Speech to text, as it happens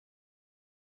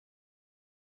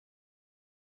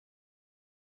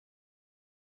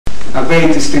a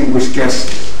very distinguished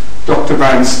guest, Dr.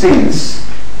 Steenis.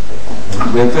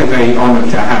 We're very, very honoured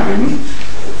to have him.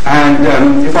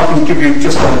 And if I can give you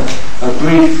just a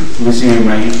brief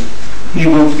resume, he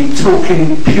will be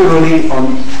talking purely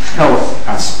on health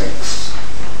aspects.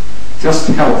 Just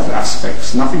health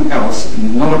aspects, nothing else.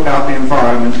 Not about the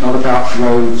environment, not about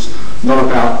roads, not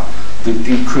about the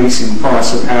decrease in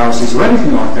price of houses or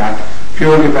anything like that.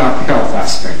 Purely about health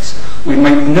aspects. We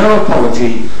make no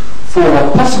apology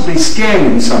for possibly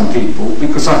scaring some people,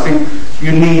 because I think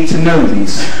you need to know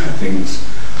these things.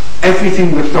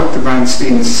 Everything that Dr.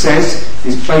 Steenis says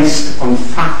is based on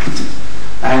fact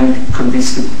and can be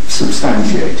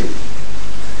substantiated.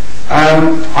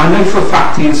 I know for a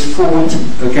fact he has fought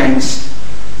against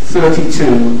 32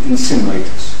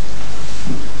 incinerators.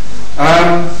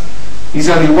 He's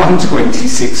only won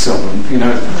 26 of them, you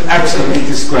know, absolutely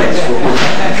disgraceful.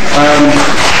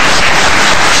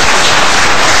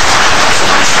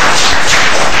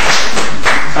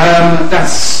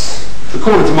 That's,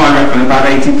 according to my reckon, about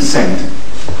 80%.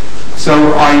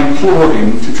 So I implore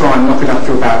him to try and knock it up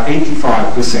to about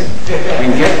 85%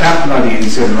 and get that bloody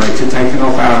incinerator taken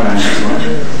off our land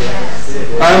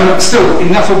as well. Still,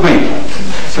 enough of me.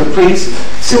 So please,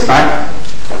 sit back,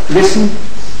 listen,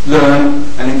 learn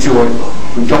and enjoy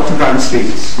from Dr.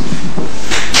 Steenis.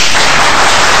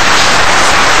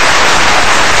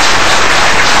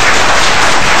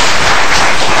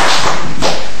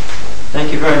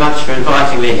 Thank you very much for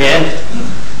inviting me here.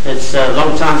 It's a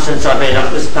long time since I've been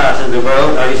up this part of the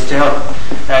world. I used to help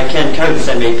Ken Coates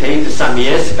MEP for some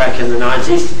years back in the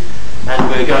 90s, and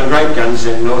we were going great guns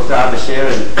in North Derbyshire,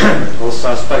 and also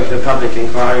I spoke at a public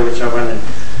inquiry which I ran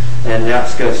in the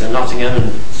outskirts of Nottingham,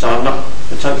 and so I'm not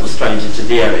a total stranger to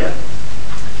the area.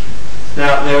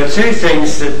 Now, there are two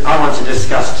things that I want to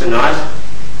discuss tonight,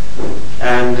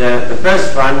 and the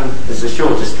first one is the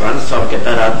shortest one, so I'll get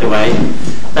that out of the way.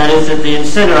 That is that the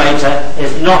incinerator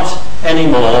is not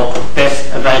anymore best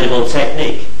available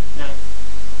technique. Now,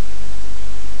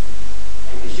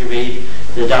 as you read,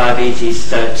 the diabetes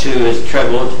too has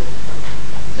trebled,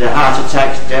 the heart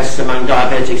attack deaths among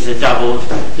diabetics have doubled,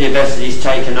 the obesity's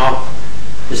taken off,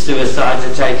 the suicides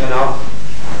are taken off,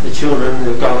 the children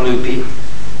have gone loopy,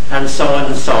 and so on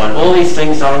and so on. All these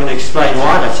things I'm going to explain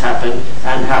why that's happened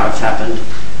and how it's happened.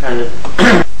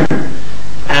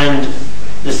 And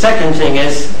the second thing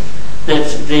is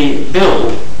that the bill,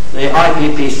 the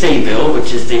IPPC bill,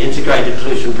 which is the Integrated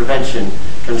Pollution Prevention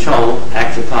Control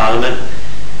Act of Parliament,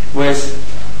 was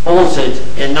altered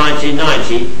in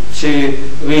 1990 to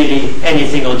really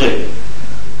anything will do.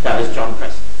 That was John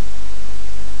Preston.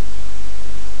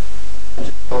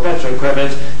 For better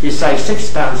equipment, you save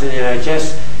 £6 in the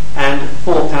NHS and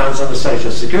 £4 on the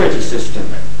social security system.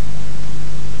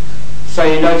 So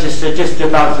you notice that just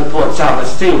above the Port Talbot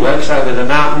Steelworks over the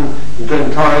mountain in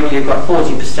Glencorrig, you've got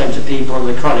 40% of people on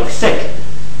the chronic sick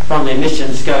from the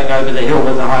emissions going over the hill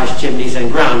with the highest chimneys and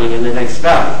grounding in the next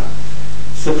valley.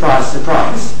 Surprise,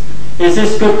 surprise. Is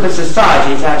this good for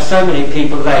society to have so many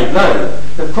people laid low?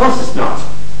 Of course it's not.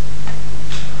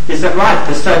 Is it right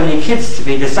for so many kids to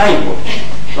be disabled,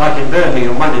 like in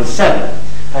Birmingham, 1 in 7,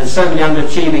 and so many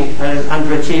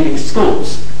underachieving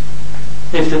schools?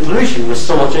 If the pollution was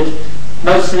sorted,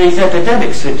 most of these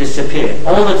epidemics would disappear.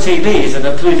 All the TBs in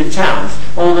the polluted towns,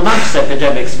 all the mumps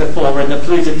epidemics before were in the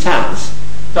polluted towns.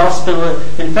 The hospital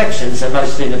infections are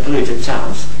mostly in the polluted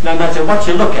towns. No matter what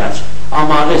you look at on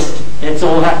my list, it's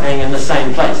all happening in the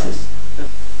same places.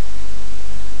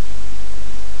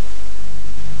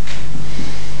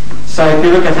 So if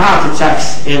you look at heart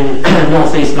attacks in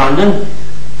northeast London,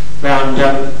 around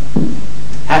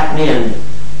Hackney and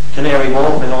Canary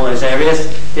Wharf and all those areas,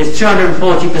 it's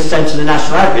 240% of the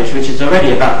national average, which is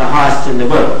already about the highest in the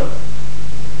world.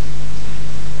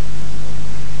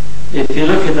 If you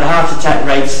look at the heart attack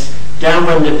rates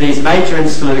downwind of these major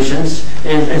installations,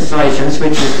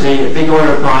 which is the big oil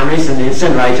refineries and the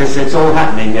incinerators, it's all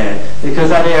happening there, because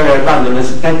that area of London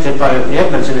is affected by the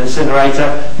Edmonton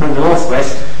incinerator from the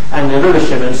northwest and the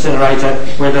Lewisham incinerator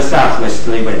with a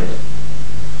southwesterly wind.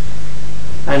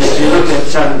 And if you look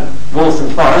at Waltham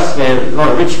Forest, where a lot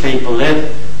of rich people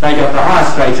live, they got the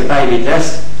highest rate of baby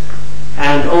deaths,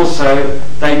 and also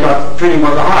they got pretty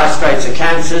well the highest rates of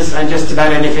cancers and just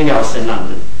about anything else in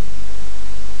London.